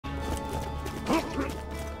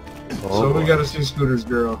Oh, so boy. we gotta see Scooter's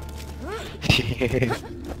girl.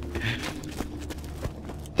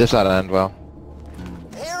 This ought to end well.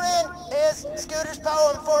 Herein is Scooter's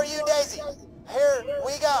poem for you, Daisy. Here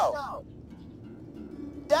we go.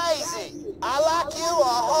 Daisy, I like you a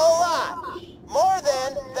whole lot. More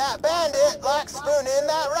than that bandit likes spooning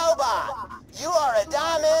that robot. You are a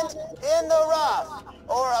diamond in the rough,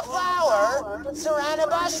 or a flower surrounded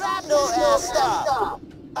by shrapnel and stuff.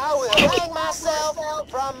 I will hang myself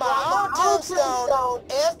from my own tombstone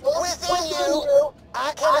if within you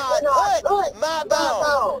I cannot put my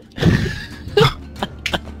bone.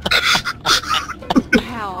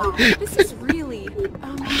 Wow, this is really... could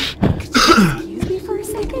you excuse me for a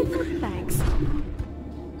second? Thanks.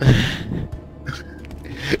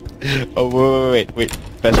 Oh, wait.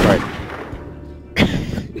 Best part.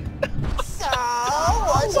 So,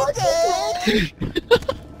 what you think?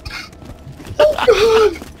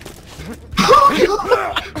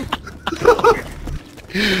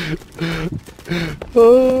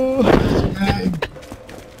 Oh.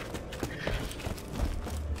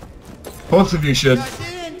 Both of you should. You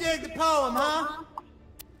didn't dig the poem, huh?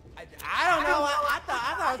 I don't know. I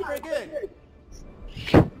thought it was pretty good.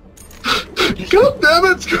 God damn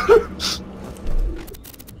it, Scooter!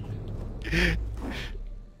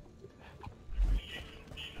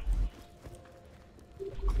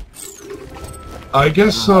 I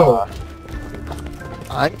guess so.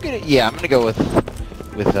 I'm gonna go with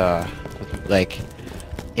like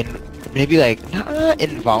maybe like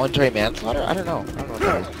involuntary manslaughter. I don't know what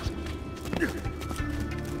that is.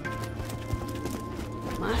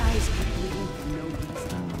 My eyes keep bleeding for no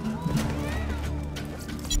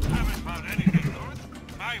reason. Haven't found anything, Lord.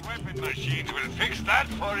 My weapon machine will fix that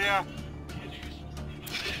for you.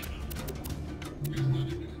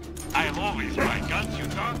 I'll always buy guns you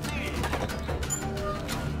don't need.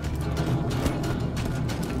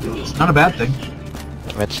 It's not a bad thing.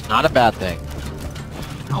 It's not a bad thing.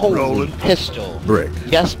 Holy Rolling. pistol. Brick.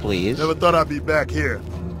 Yes, please. Never thought I'd be back here.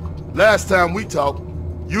 Last time we talked,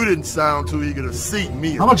 you didn't sound too eager to seat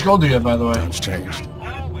me. How much gold do you have, by the way? Times changed.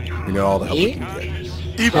 You know all the help we can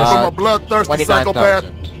get. Even Uh, from a bloodthirsty psychopath.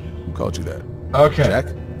 29,000. Who called you that? Okay. Jack?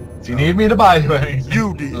 If you need me to buy you anything,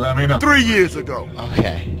 You did. let me know. 3 years ago.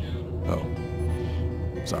 Okay. Oh.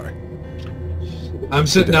 Sorry. I'm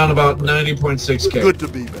sitting down about 90.6k. Good to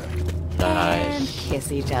be back. And Nice.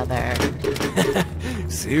 kiss each other.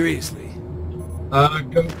 Seriously?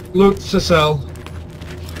 Go, Luke Cecil.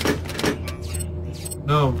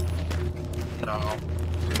 No. No.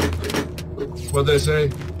 What'd they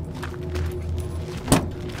say?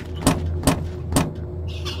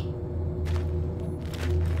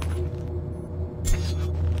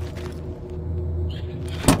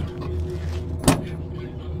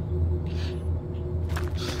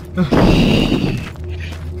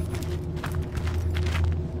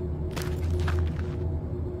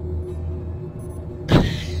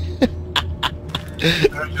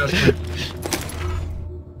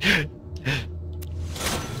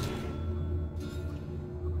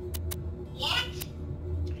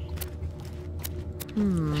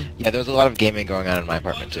 Yeah, there's a lot of gaming going on in my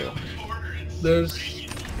apartment too. There's...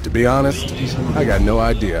 To be honest, I got no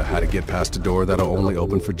idea how to get past a door that'll only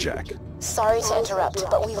open for Jack. Sorry to interrupt,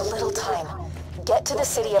 but we've little time. Get to the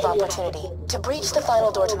City of Opportunity. To breach the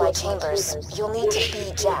final door to my chambers, you'll need to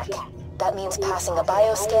be Jack. That means passing a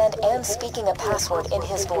bioscan and speaking a password in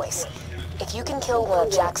his voice. If you can kill one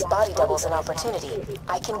of Jack's body doubles in Opportunity,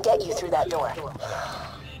 I can get you through that door.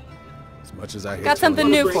 As much as I hate Got to something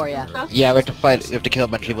admit new for you. Yeah, we have to fight. We have to kill a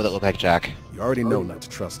bunch of people that look like Jack. it, you already know not to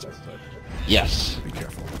trust her, but Yes. be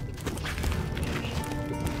careful.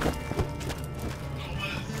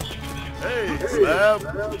 Hey, Slab.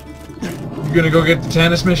 You gonna go get the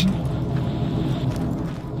tennis mission?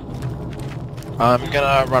 I'm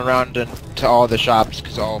gonna run around to all the shops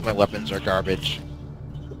because all of my weapons are garbage.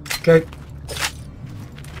 Okay.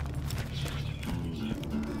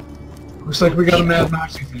 Looks like we got a Mad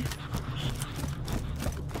Maxi thing.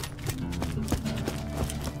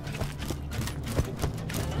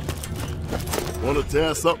 Want to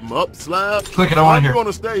tear something up, Slab? Click it, I wanna I'm hear. going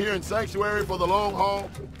to stay here in Sanctuary for the long haul,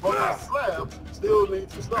 but my Slab still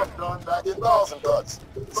needs some stuff done back in Dawson Cuts.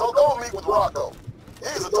 So go meet with Rocco.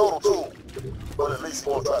 He's a total tool, but at least he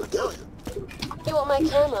won't try to kill you. You want my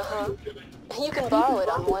camera, huh? You can borrow it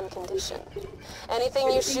on one condition. Anything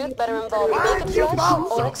you shoot better involve naked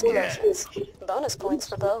flesh or explosions. Bonus points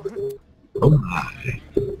for both. Oh my.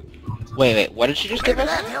 Wait, what did she just give us?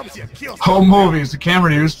 Home movies, the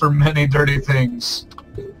camera used for many dirty things.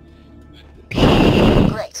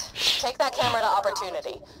 Great. Take that camera to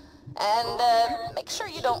Opportunity. And, make sure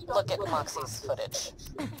you don't look at Moxie's footage.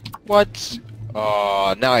 What?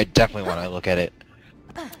 Oh, now I definitely want to look at it.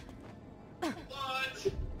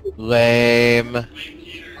 Lame.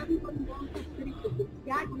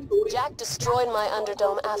 Jack destroyed my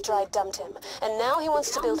Underdome after I dumped him, and now he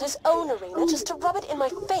wants to build his own arena just to rub it in my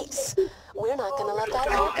face. We're not gonna let that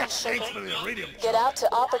happen, sugar. Get out to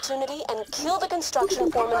Opportunity and kill the construction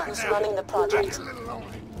foreman who's running the project.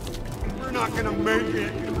 We're not gonna make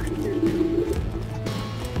it.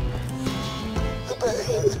 The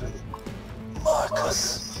band.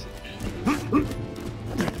 Marcus.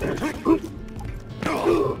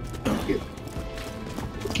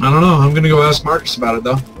 I don't know. I'm gonna go ask Marcus about it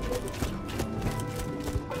though.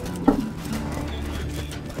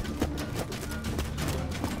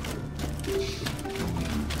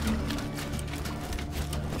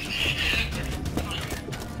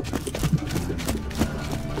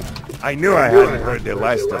 I knew I hadn't heard the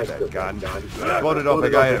last of that gun. Bought it off a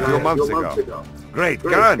guy a few months ago. Great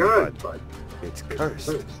gun, but it's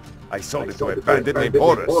cursed. I sold it to a bandit named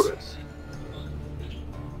Horace.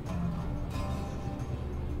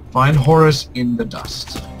 Find Horace in the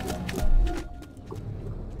dust.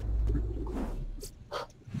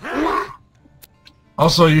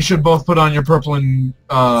 Also, you should both put on your purple and,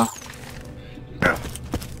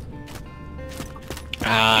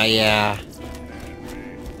 yeah.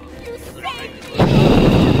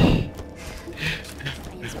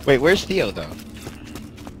 Wait, where's Theo, though?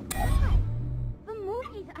 The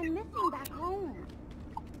movies I'm missing back home.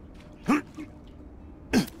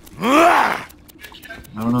 I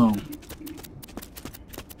don't know.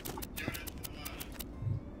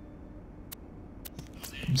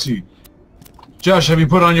 Let's see. Josh, have you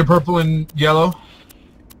put on your purple and yellow?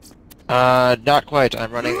 Not quite.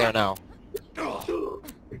 I'm running there now.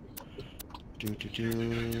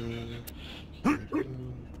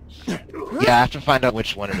 Yeah, I have to find out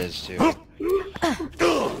which one it is, too.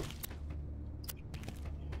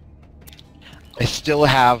 I still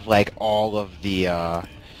have, like, all of the,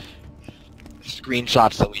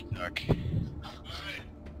 screenshots that we took.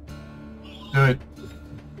 Do it.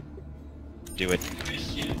 Do it.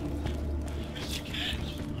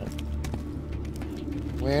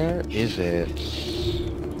 Where is it?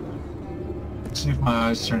 Let's see if my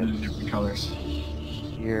eyes turn into different colors.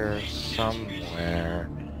 Here somewhere.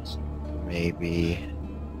 Maybe.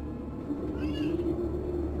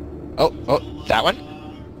 Oh, that one?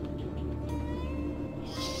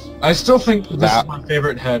 I still think this is my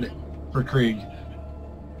favorite head for Krieg.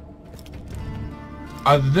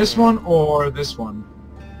 Either this one or this one.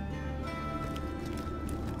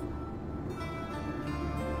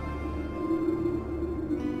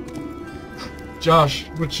 Josh,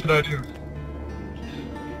 what should I do?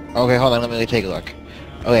 Okay, hold on, let me take a look.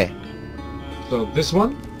 Okay. So, this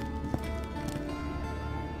one?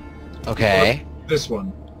 Okay. Or this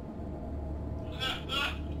one?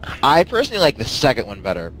 I personally like the second one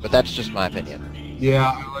better, but that's just my opinion.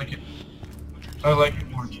 Yeah, I like it. I like it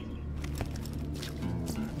more.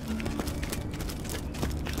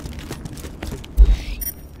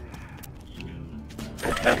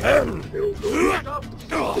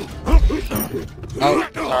 Oh,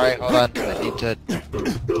 sorry, hold on. I need to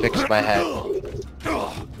fix my head.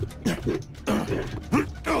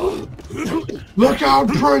 Look out,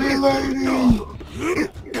 pretty lady!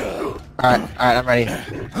 Alright, I'm ready.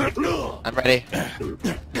 I'm ready.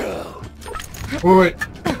 Wait.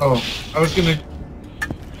 Oh, I was gonna...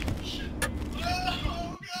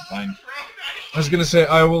 Fine. I was gonna say,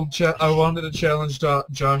 I wanted to challenge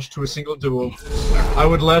Josh to a single duel. I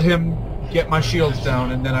would let him get my shields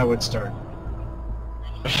down, and then I would start.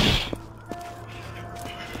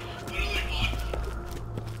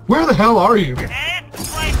 Where the hell are you?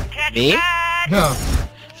 Me? Yeah.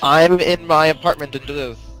 I'm in my apartment in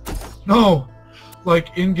Duluth. No.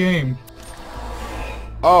 Like, in-game.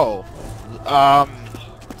 Oh.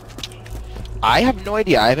 I have no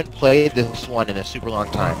idea. I haven't played this one in a super long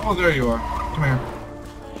time. Oh, there you are. Come here.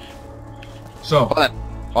 So.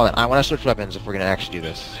 Hold on. I want to switch weapons if we're going to actually do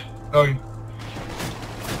this. Okay.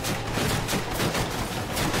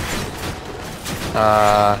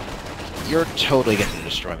 You're totally going to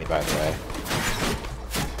destroy me, by the way.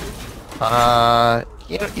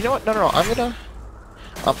 You know what? No. I'm gonna...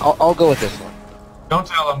 I'll go with this one. Don't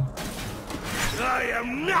tell him. I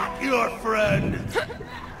am not your friend!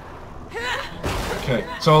 Okay,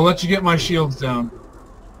 so I'll let you get my shields down.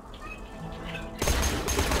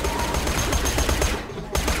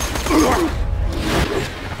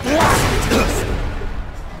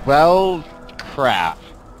 Well, crap.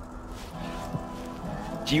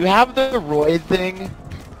 Do you have the Roid thing?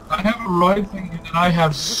 I have a Roid thing, and I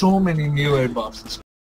have so many melee buffs. It's